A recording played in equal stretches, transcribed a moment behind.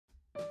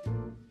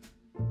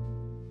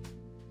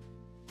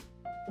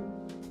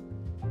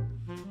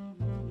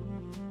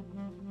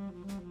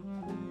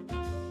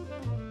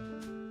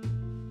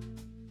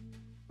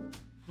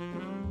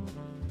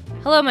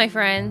Hello my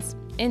friends.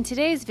 In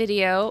today's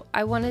video,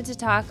 I wanted to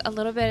talk a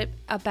little bit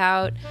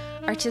about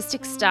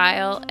artistic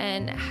style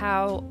and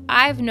how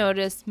I've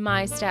noticed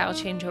my style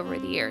change over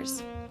the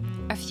years.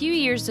 A few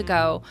years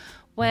ago,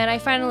 when I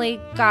finally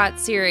got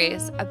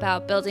serious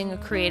about building a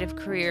creative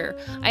career,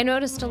 I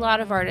noticed a lot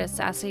of artists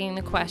asking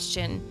the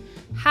question,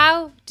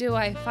 how do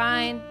I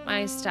find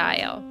my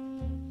style?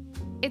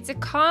 It's a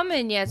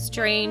common yet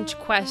strange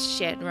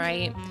question,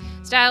 right?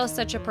 Style is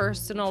such a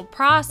personal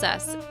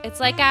process. It's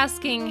like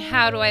asking,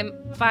 how do I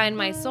find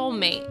my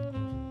soulmate?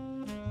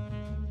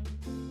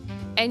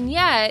 And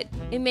yet,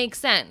 it makes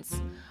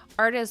sense.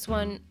 Artists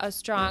want a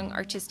strong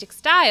artistic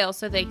style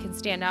so they can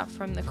stand out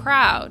from the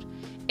crowd.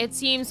 It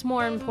seems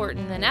more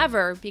important than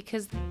ever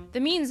because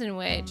the means in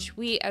which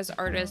we as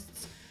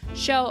artists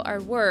show our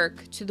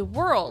work to the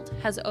world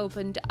has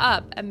opened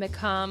up and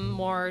become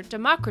more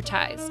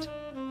democratized.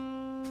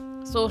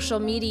 Social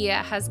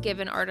media has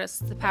given artists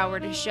the power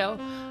to show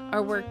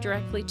our work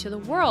directly to the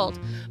world,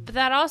 but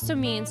that also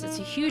means it's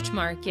a huge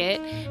market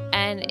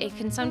and it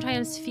can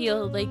sometimes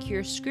feel like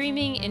you're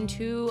screaming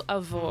into a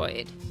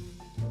void.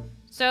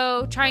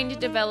 So trying to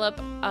develop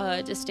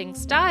a distinct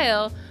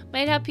style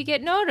might help you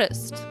get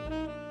noticed.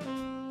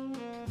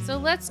 So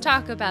let's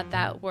talk about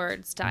that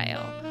word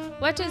style.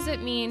 What does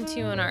it mean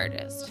to an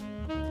artist?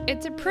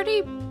 It's a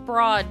pretty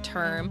broad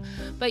term,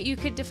 but you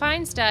could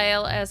define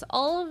style as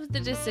all of the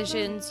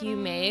decisions you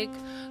make,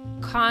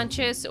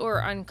 conscious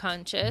or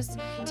unconscious,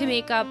 to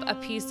make up a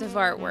piece of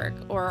artwork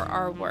or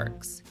our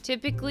works.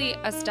 Typically,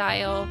 a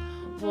style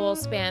will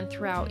span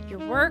throughout your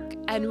work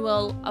and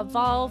will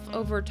evolve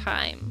over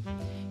time.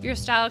 Your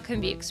style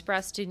can be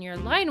expressed in your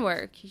line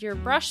work, your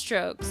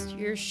brushstrokes,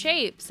 your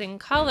shapes and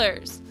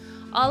colors.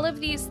 All of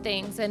these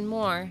things and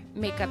more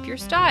make up your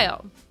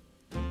style.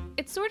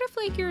 It's sort of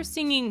like your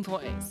singing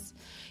voice.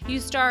 You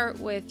start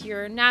with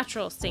your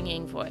natural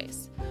singing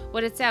voice,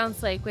 what it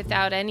sounds like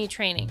without any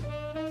training.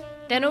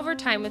 Then over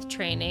time with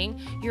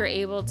training, you're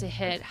able to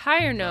hit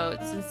higher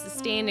notes and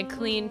sustain a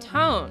clean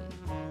tone.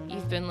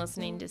 You've been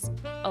listening to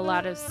a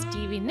lot of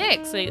Stevie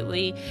Nicks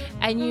lately,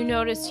 and you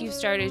notice you've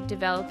started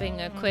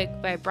developing a quick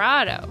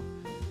vibrato.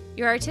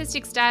 Your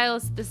artistic style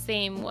is the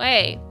same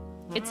way.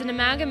 It's an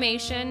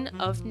amalgamation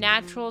of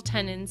natural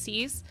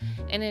tendencies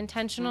and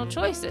intentional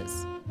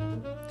choices.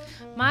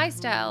 My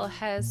style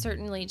has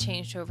certainly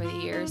changed over the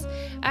years.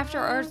 After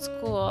art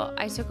school,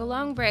 I took a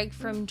long break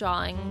from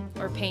drawing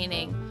or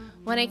painting.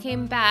 When I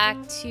came back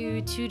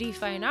to 2D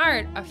fine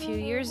art a few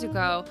years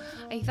ago,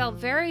 I felt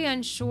very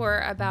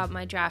unsure about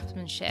my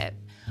draftsmanship.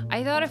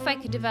 I thought if I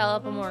could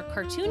develop a more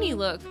cartoony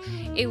look,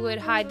 it would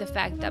hide the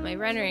fact that my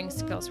rendering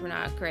skills were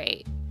not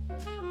great.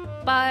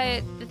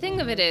 But the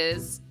thing of it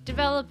is,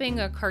 developing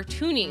a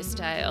cartoony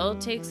style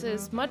takes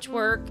as much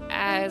work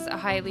as a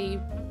highly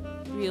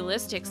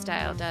realistic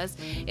style does.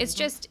 It's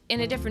just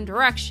in a different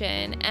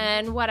direction,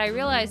 and what I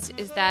realized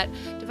is that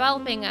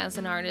developing as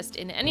an artist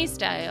in any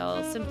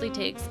style simply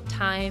takes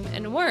time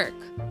and work.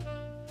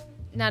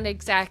 Not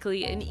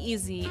exactly an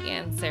easy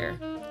answer,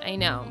 I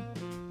know.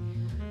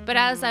 But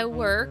as I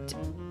worked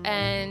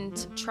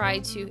and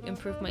tried to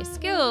improve my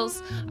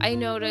skills, I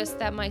noticed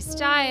that my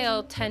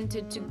style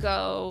tended to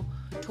go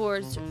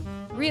towards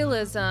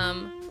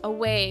realism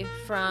away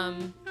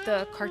from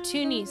the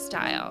cartoony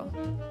style.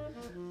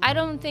 I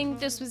don't think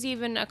this was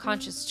even a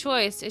conscious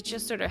choice, it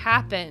just sort of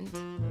happened.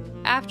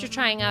 After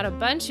trying out a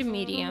bunch of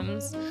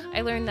mediums,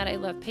 I learned that I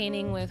love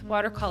painting with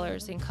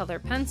watercolors and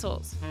colored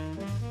pencils.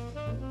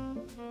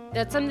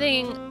 That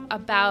something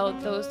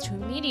about those two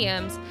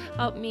mediums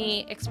helped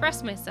me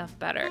express myself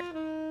better.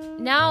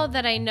 Now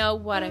that I know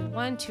what I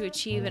want to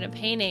achieve in a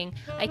painting,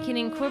 I can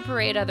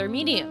incorporate other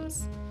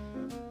mediums.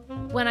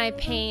 When I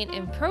paint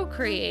in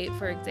Procreate,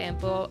 for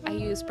example, I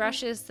use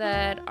brushes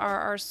that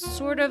are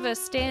sort of a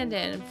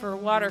stand-in for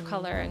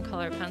watercolor and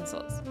colored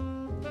pencils.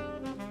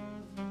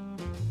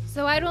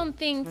 So I don't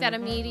think that a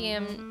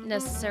medium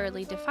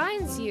necessarily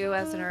defines you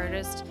as an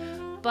artist,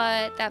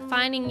 but that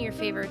finding your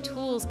favorite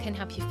tools can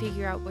help you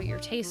figure out what your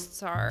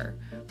tastes are.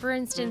 For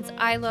instance,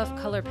 I love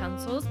color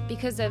pencils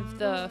because of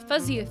the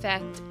fuzzy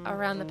effect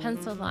around the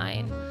pencil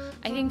line.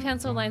 I think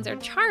pencil lines are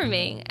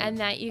charming and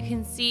that you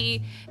can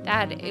see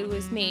that it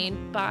was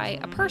made by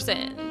a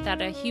person,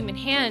 that a human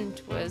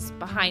hand was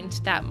behind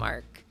that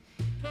mark.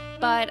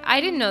 But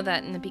I didn't know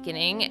that in the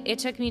beginning. It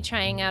took me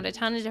trying out a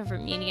ton of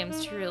different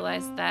mediums to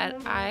realize that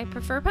I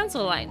prefer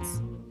pencil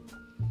lines.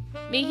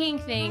 Making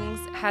things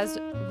has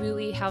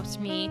really helped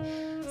me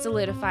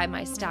solidify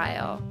my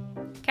style.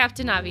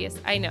 Captain Obvious,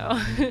 I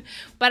know.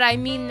 But I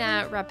mean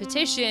that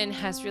repetition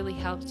has really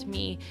helped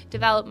me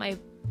develop my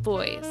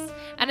voice.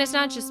 And it's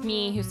not just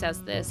me who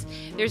says this.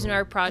 There's an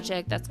art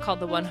project that's called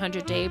the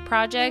 100-Day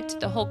Project.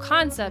 The whole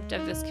concept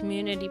of this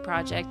community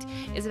project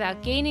is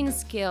about gaining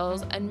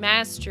skills and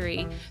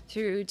mastery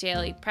through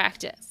daily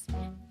practice.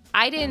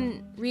 I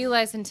didn't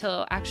realize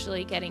until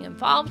actually getting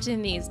involved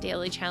in these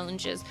daily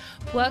challenges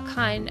what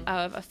kind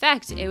of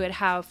effect it would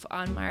have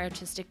on my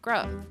artistic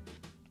growth.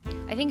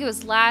 I think it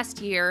was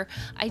last year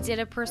I did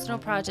a personal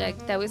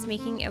project that was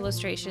making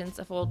illustrations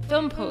of old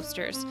film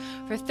posters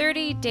for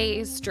 30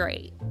 days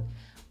straight.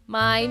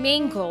 My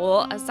main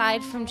goal,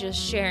 aside from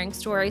just sharing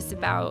stories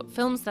about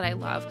films that I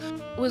love,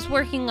 was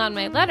working on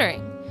my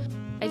lettering.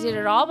 I did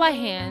it all by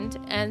hand,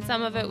 and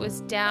some of it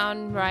was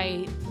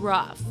downright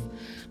rough.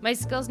 My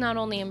skills not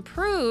only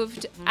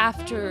improved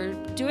after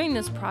doing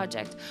this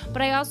project,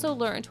 but I also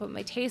learned what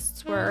my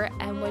tastes were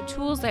and what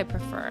tools I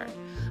prefer.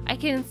 I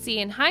can see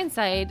in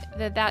hindsight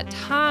that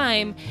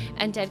time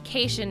and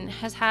dedication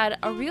has had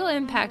a real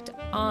impact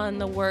on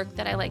the work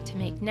that I like to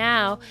make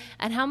now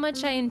and how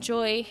much I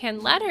enjoy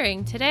hand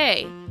lettering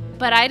today.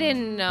 But I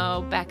didn't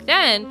know back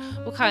then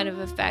what kind of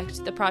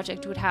effect the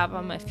project would have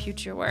on my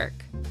future work.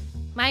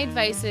 My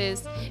advice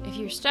is, if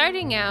you're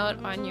starting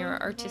out on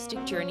your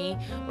artistic journey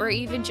or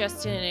even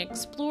just in an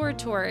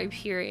exploratory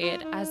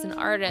period as an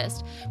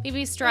artist,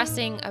 maybe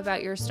stressing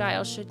about your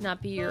style should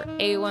not be your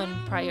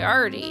A1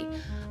 priority.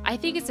 I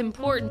think it's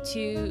important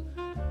to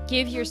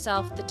give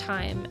yourself the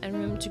time and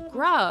room to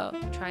grow,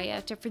 try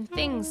out different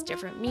things,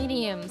 different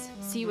mediums,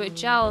 see what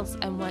gels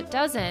and what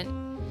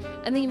doesn't.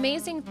 And the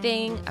amazing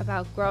thing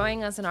about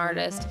growing as an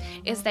artist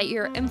is that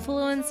your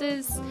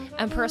influences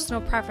and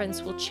personal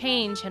preference will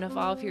change and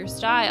evolve your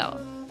style.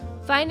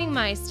 Finding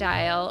my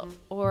style,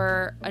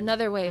 or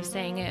another way of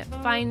saying it,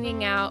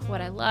 finding out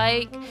what I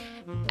like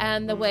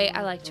and the way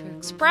I like to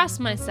express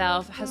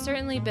myself, has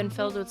certainly been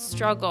filled with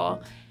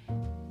struggle.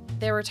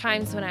 There were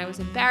times when I was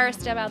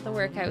embarrassed about the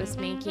work I was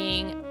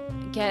making,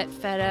 get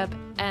fed up,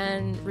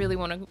 and really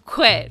want to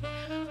quit.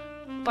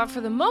 But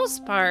for the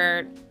most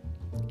part,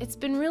 it's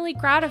been really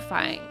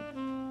gratifying.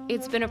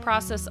 It's been a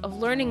process of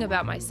learning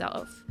about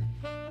myself.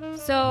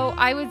 So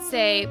I would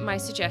say my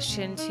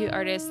suggestion to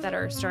artists that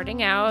are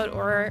starting out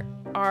or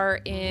are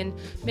in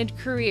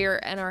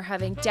mid-career and are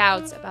having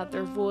doubts about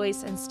their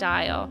voice and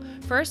style.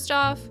 First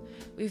off,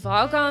 we've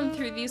all gone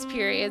through these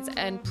periods,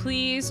 and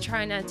please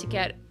try not to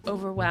get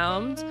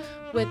overwhelmed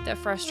with the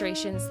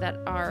frustrations that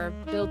are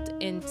built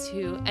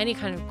into any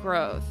kind of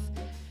growth.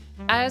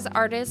 As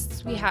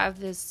artists, we have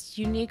this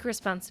unique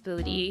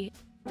responsibility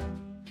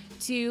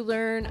to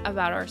learn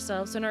about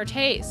ourselves and our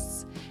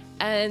tastes.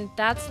 And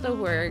that's the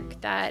work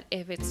that,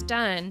 if it's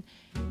done,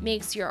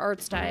 makes your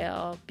art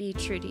style be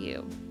true to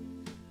you.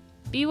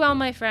 Be well,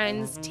 my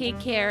friends. Take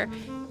care,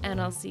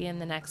 and I'll see you in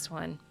the next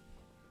one.